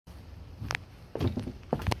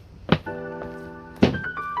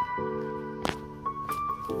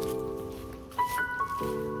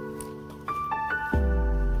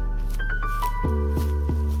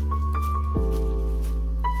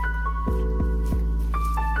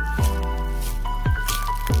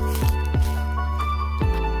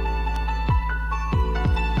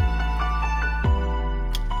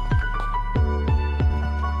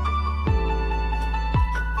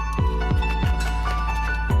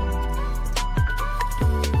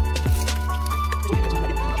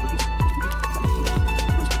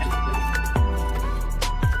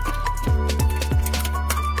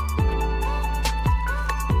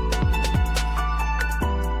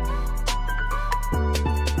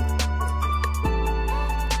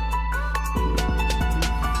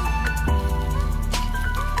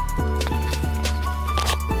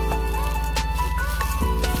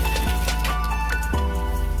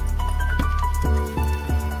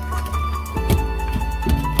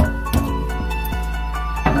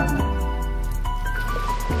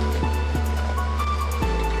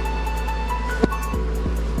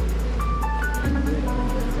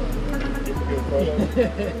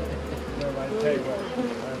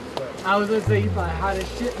I was gonna say you probably hot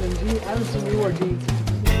as shit in them jeans. I haven't seen you wear jeans.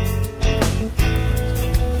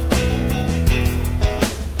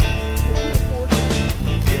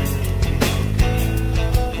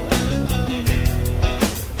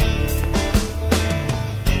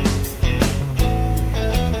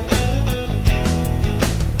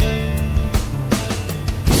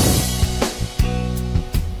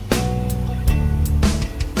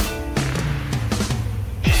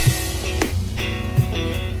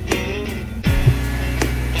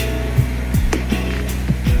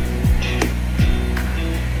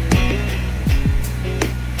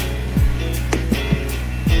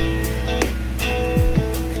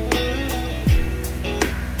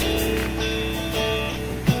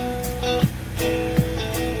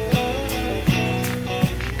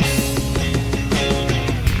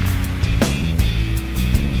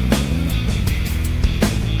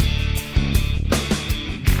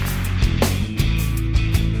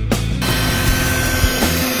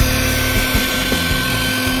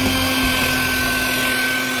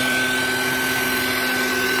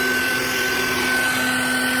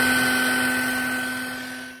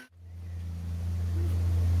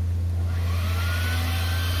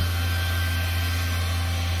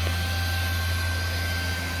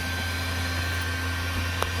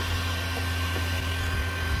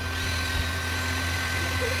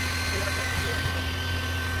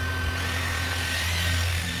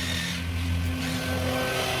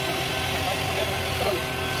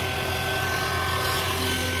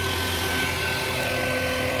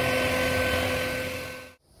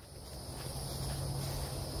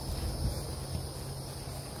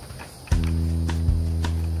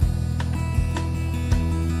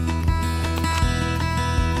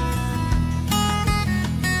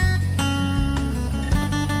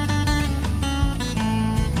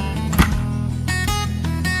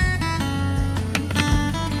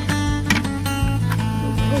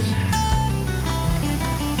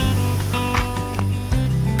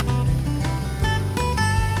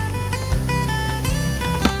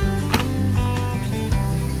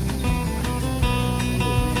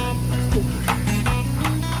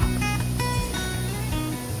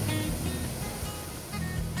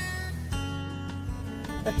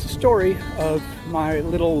 That's the story of my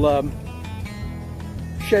little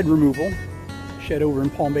shed removal. Shed over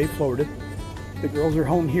in Palm Bay, Florida. The girls are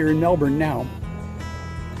home here in Melbourne now.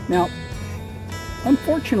 Now,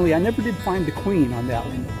 unfortunately, I never did find the queen on that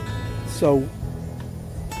one. So,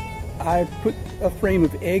 I put a frame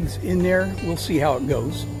of eggs in there. We'll see how it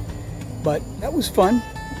goes. But that was fun,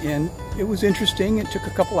 and it was interesting. It took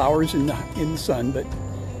a couple hours in the sun, but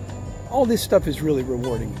all this stuff is really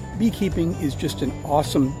rewarding. Beekeeping is just an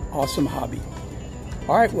awesome, awesome hobby.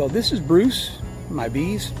 All right, well, this is Bruce, my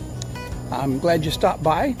bees. I'm glad you stopped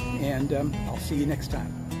by, and I'll see you next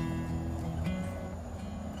time.